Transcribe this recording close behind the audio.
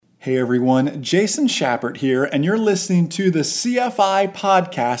Hey everyone, Jason Schappert here, and you're listening to the CFI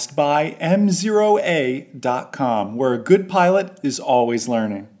podcast by M0A.com, where a good pilot is always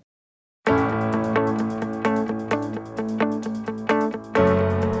learning.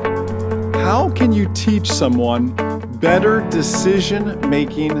 How can you teach someone better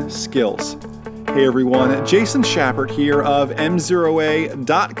decision-making skills? Hey everyone, Jason Schappert here of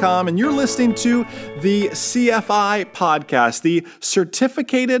M0A.com, and you're listening to the CFI podcast, the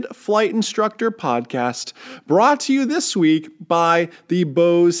Certificated Flight Instructor podcast, brought to you this week by the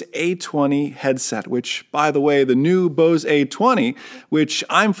Bose A20 headset, which, by the way, the new Bose A20, which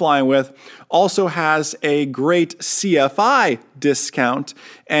I'm flying with, also has a great CFI discount.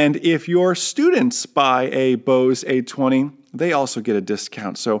 And if your students buy a Bose A20, they also get a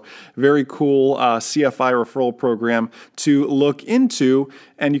discount. So very cool CFI referral program to look into,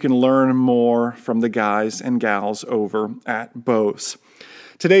 and you can learn more from the guys and gals over at Bose.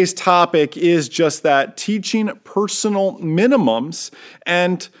 Today's topic is just that, teaching personal minimums.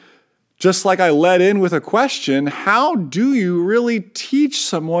 And just like I led in with a question, how do you really teach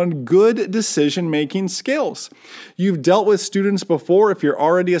someone good decision-making skills? You've dealt with students before, if you're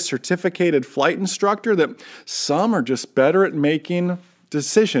already a certificated flight instructor, that some are just better at making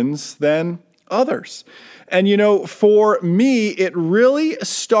decisions than others. And for me, it really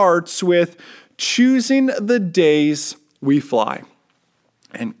starts with choosing the days we fly.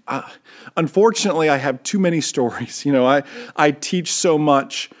 And unfortunately, I have too many stories. I teach so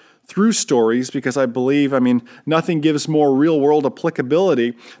much through stories because I believe, nothing gives more real-world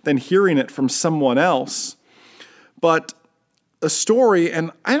applicability than hearing it from someone else. But a story,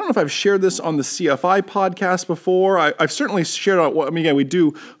 and I don't know if I've shared this on the CFI podcast before. I've certainly shared it. We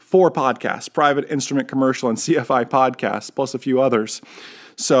do 4 podcasts: private, instrument, commercial, and CFI podcasts, plus a few others.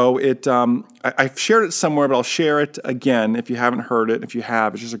 So I've shared it somewhere, but I'll share it again if you haven't heard it. If you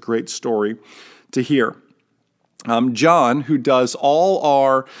have, it's just a great story to hear. John, who does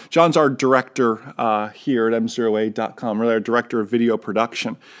John's our director here at M0A.com, really our director of video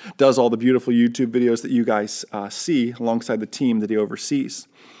production, does all the beautiful YouTube videos that you guys see alongside the team that he oversees.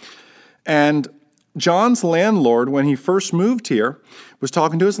 And John's landlord, when he first moved here, was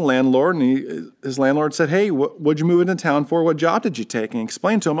talking to his landlord, and his landlord said, "Hey, what'd you move into town for? What job did you take?" And he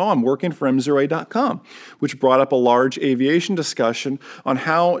explained to him, "I'm working for M0A.com," which brought up a large aviation discussion on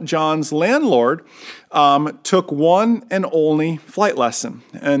how John's landlord took one and only flight lesson.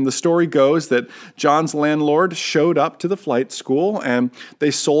 And the story goes that John's landlord showed up to the flight school, and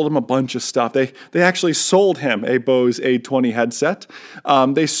they sold him a bunch of stuff. They actually sold him a Bose A20 headset.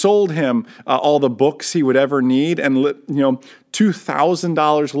 They sold him all the books he would ever need, and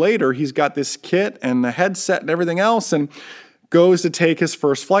 $2,000 later, he's got this kit and the headset and everything else, and goes to take his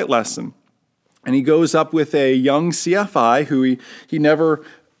first flight lesson. And he goes up with a young CFI who he never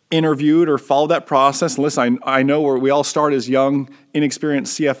interviewed or followed that process. Listen, I know we all start as young,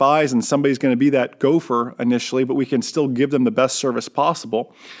 inexperienced CFIs, and somebody's going to be that gopher initially, but we can still give them the best service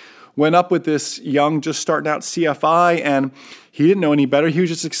possible. Went up with this young, just starting out CFI, and he didn't know any better. He was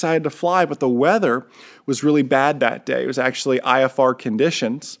just excited to fly, but the weather was really bad that day. It was actually IFR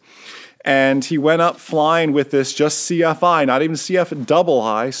conditions. And he went up flying with this just CFI, not even CF double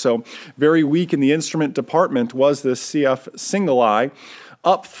I, so very weak in the instrument department was this CF single I.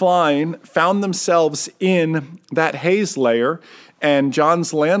 Up flying, found themselves in that haze layer, and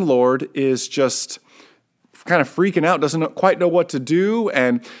John's landlord is just kind of freaking out, doesn't quite know what to do,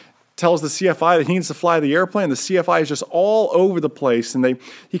 and tells the CFI that he needs to fly the airplane. The CFI is just all over the place, and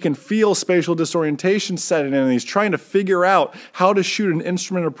he can feel spatial disorientation setting in, and he's trying to figure out how to shoot an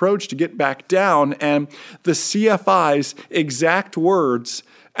instrument approach to get back down. And the CFI's exact words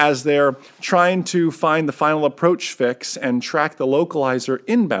as they're trying to find the final approach fix and track the localizer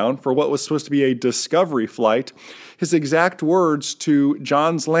inbound for what was supposed to be a discovery flight, his exact words to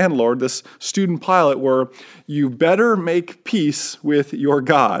John's landlord, this student pilot, were, "You better make peace with your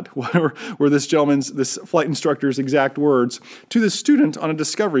God," were this flight instructor's exact words to the student on a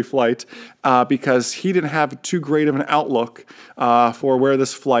discovery flight, because he didn't have too great of an outlook for where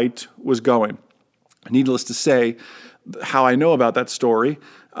this flight was going. Needless to say, how I know about that story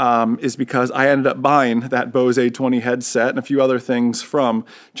is because I ended up buying that Bose A20 headset and a few other things from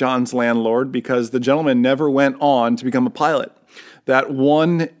John's landlord, because the gentleman never went on to become a pilot. That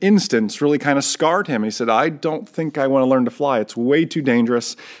one instance really kind of scarred him. He said, "I don't think I want to learn to fly. It's way too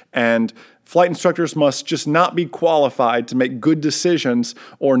dangerous, and flight instructors must just not be qualified to make good decisions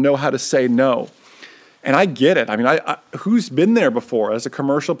or know how to say no." And I get it. Who's been there before as a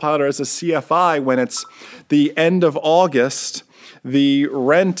commercial pilot or as a CFI when it's the end of August, the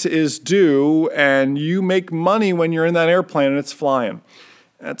rent is due, and you make money when you're in that airplane and it's flying?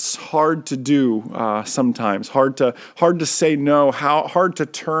 That's hard to do sometimes, hard to say no, hard to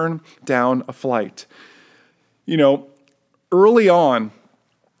turn down a flight. Early on,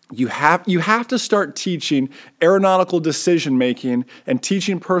 you have to start teaching aeronautical decision making and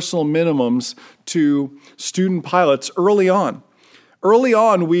teaching personal minimums to student pilots early on. Early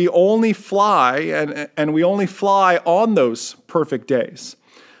on, we only fly and we only fly on those perfect days.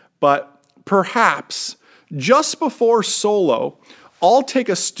 But perhaps just before solo, I'll take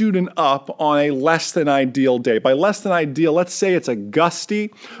a student up on a less than ideal day. By less than ideal, let's say it's a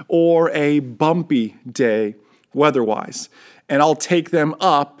gusty or a bumpy day weather-wise. And I'll take them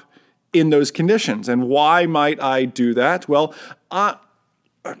up in those conditions. And why might I do that? Well,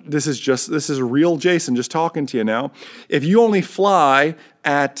 this is real Jason just talking to you now. If you only fly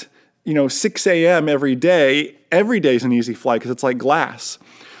at 6 a.m. every day is an easy flight because it's like glass.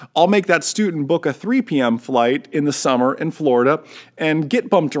 I'll make that student book a 3 p.m. flight in the summer in Florida and get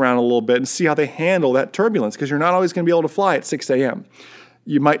bumped around a little bit and see how they handle that turbulence, because you're not always going to be able to fly at 6 a.m.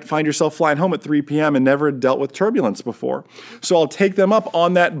 You might find yourself flying home at 3 p.m. and never dealt with turbulence before. So I'll take them up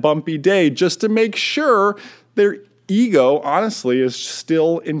on that bumpy day just to make sure their ego, honestly, is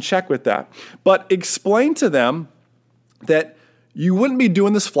still in check with that. But explain to them that you wouldn't be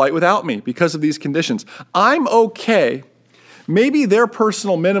doing this flight without me because of these conditions. I'm okay. Maybe their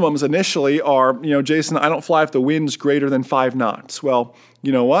personal minimums initially are, Jason, I don't fly if the wind's greater than 5 knots. Well,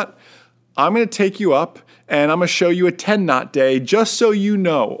 you know what? I'm going to take you up and I'm going to show you a 10-knot day just so you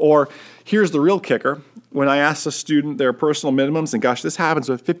know. Or here's the real kicker. When I ask a student their personal minimums, and gosh, this happens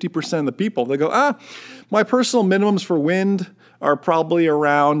with 50% of the people, they go, my personal minimums for wind are probably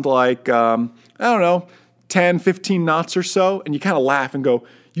around 10, 15 knots or so. And you kind of laugh and go,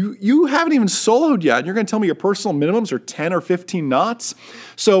 You haven't even soloed yet, and you're going to tell me your personal minimums are 10 or 15 knots?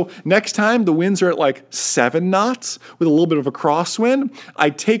 So next time the winds are at 7 knots with a little bit of a crosswind, I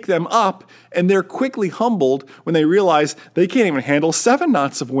take them up, and they're quickly humbled when they realize they can't even handle 7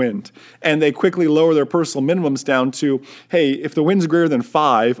 knots of wind. And they quickly lower their personal minimums down to, hey, if the wind's greater than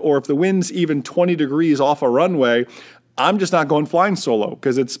 5, or if the wind's even 20 degrees off a runway, I'm just not going flying solo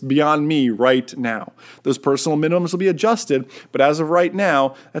because it's beyond me right now. Those personal minimums will be adjusted, but as of right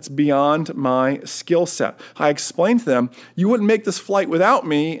now, that's beyond my skill set. I explained to them, you wouldn't make this flight without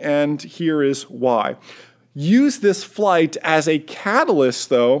me, and here is why. Use this flight as a catalyst,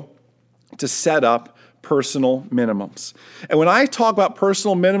 though, to set up personal minimums. And when I talk about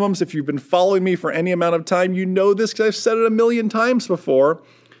personal minimums, if you've been following me for any amount of time, you know this because I've said it a million times before.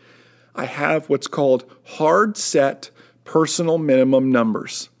 I have what's called hard set personal minimum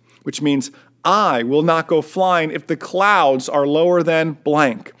numbers, which means I will not go flying if the clouds are lower than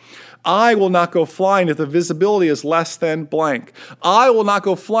blank. I will not go flying if the visibility is less than blank. I will not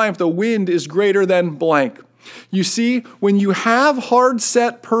go flying if the wind is greater than blank. You see, when you have hard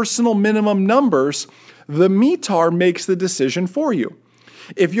set personal minimum numbers, the METAR makes the decision for you.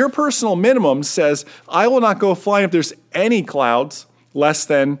 If your personal minimum says, I will not go flying if there's any clouds less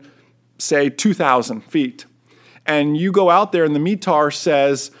than, say, 2,000 feet, and you go out there and the METAR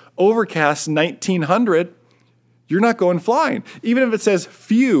says overcast 1900, you're not going flying. Even if it says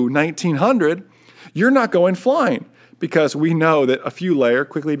few 1900, you're not going flying, because we know that a few layer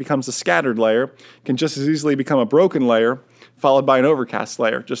quickly becomes a scattered layer, can just as easily become a broken layer, followed by an overcast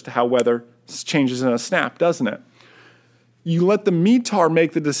layer, just how weather changes in a snap, doesn't it? You let the METAR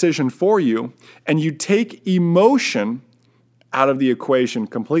make the decision for you, and you take emotion out of the equation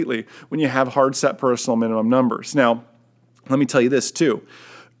completely when you have hard set personal minimum numbers. Now, let me tell you this too.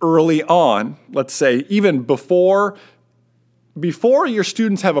 Early on, let's say even before your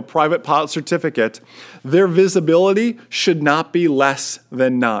students have a private pilot certificate, their visibility should not be less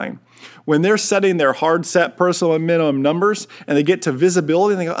than 9. When they're setting their hard set personal minimum numbers and they get to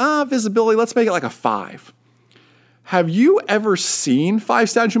visibility, and they go, visibility, let's make it like a 5. Have you ever seen 5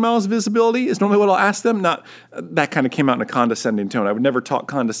 statute miles visibility is normally what I'll ask them. Not that kind of came out in a condescending tone. I would never talk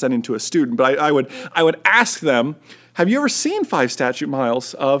condescending to a student, but I would ask them, have you ever seen 5 statute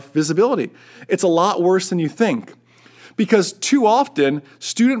miles of visibility? It's a lot worse than you think. Because too often,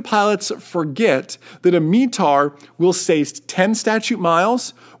 student pilots forget that a METAR will say 10 statute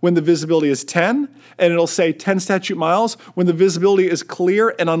miles when the visibility is 10, and it'll say 10 statute miles when the visibility is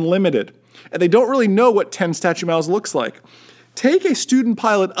clear and unlimited. And they don't really know what 10 statute miles looks like. Take a student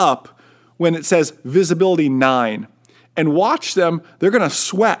pilot up when it says visibility 9 and watch them. They're going to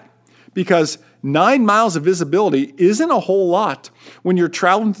sweat because 9 miles of visibility isn't a whole lot when you're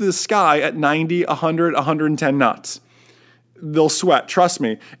traveling through the sky at 90, 100, 110 knots. They'll sweat, trust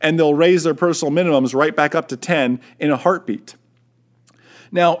me, and they'll raise their personal minimums right back up to 10 in a heartbeat.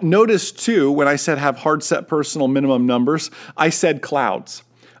 Now, notice too, when I said have hard set personal minimum numbers, I said clouds.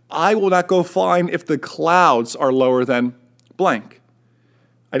 I will not go flying if the clouds are lower than blank.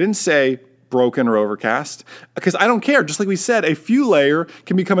 I didn't say broken or overcast, because I don't care. Just like we said, a few layer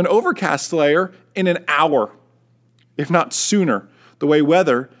can become an overcast layer in an hour, if not sooner. The way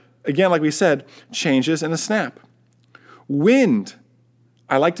weather, again, like we said, changes in a snap. Wind.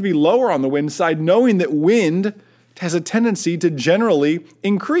 I like to be lower on the wind side, knowing that wind has a tendency to generally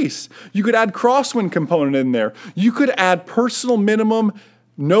increase. You could add crosswind component in there. You could add personal minimum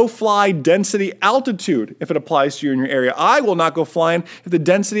no-fly density altitude if it applies to you in your area. I will not go flying if the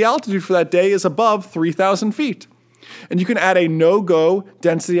density altitude for that day is above 3,000 feet. And you can add a no-go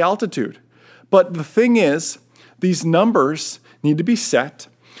density altitude. But the thing is, these numbers need to be set,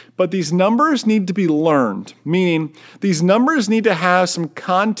 but these numbers need to be learned, meaning these numbers need to have some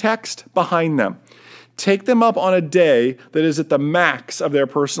context behind them. Take them up on a day that is at the max of their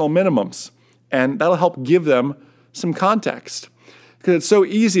personal minimums, and that'll help give them some context. Because it's so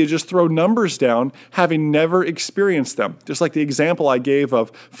easy to just throw numbers down, having never experienced them. Just like the example I gave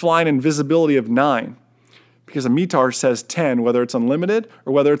of flying in visibility of 9. Because a METAR says 10, whether it's unlimited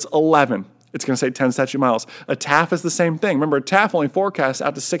or whether it's 11. It's going to say 10 statute miles. A TAF is the same thing. Remember, a TAF only forecasts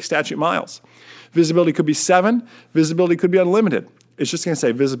out to 6 statute miles. Visibility could be 7. Visibility could be unlimited. It's just going to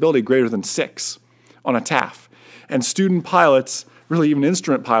say visibility greater than 6 on a TAF. And student pilots, really even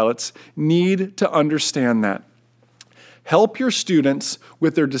instrument pilots, need to understand that. Help your students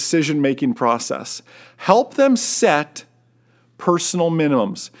with their decision-making process. Help them set personal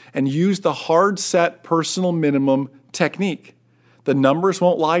minimums and use the hard set personal minimum technique. The numbers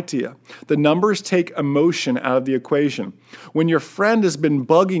won't lie to you. The numbers take emotion out of the equation. When your friend has been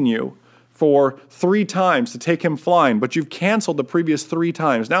bugging you for 3 times to take him flying, but you've canceled the previous 3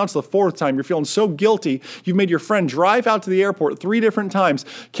 times. Now it's the 4th time. You're feeling so guilty. You've made your friend drive out to the airport 3 different times,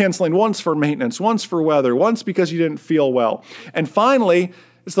 canceling once for maintenance, once for weather, once because you didn't feel well. And finally,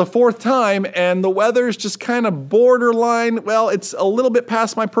 it's the 4th time, and the weather's just kind of borderline. Well, it's a little bit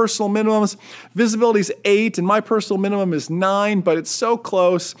past my personal minimums. Visibility's 8, and my personal minimum is 9, but it's so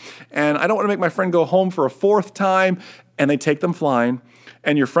close, and I don't want to make my friend go home for a 4th time, and they take them flying.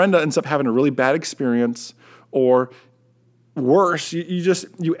 And your friend ends up having a really bad experience, or worse,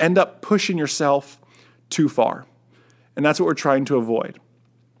 you end up pushing yourself too far. And that's what we're trying to avoid.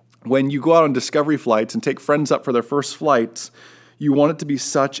 When you go out on discovery flights and take friends up for their first flights, you want it to be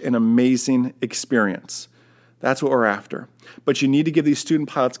such an amazing experience. That's what we're after. But you need to give these student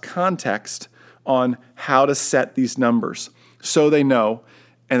pilots context on how to set these numbers so they know,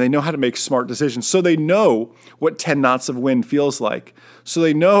 and they know how to make smart decisions. So they know what 10 knots of wind feels like. So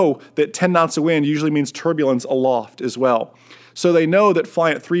they know that 10 knots of wind usually means turbulence aloft as well. So they know that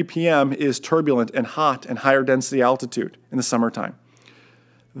flying at 3 p.m. is turbulent and hot and higher density altitude in the summertime.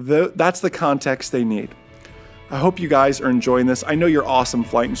 That's the context they need. I hope you guys are enjoying this. I know you're awesome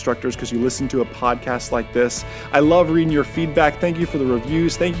flight instructors because you listen to a podcast like this. I love reading your feedback. Thank you for the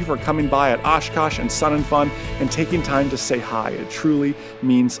reviews. Thank you for coming by at Oshkosh and Sun and Fun and taking time to say hi. It truly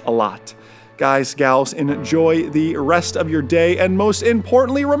means a lot. Guys, gals, enjoy the rest of your day. And most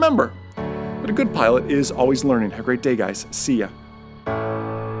importantly, remember that a good pilot is always learning. Have a great day, guys. See ya.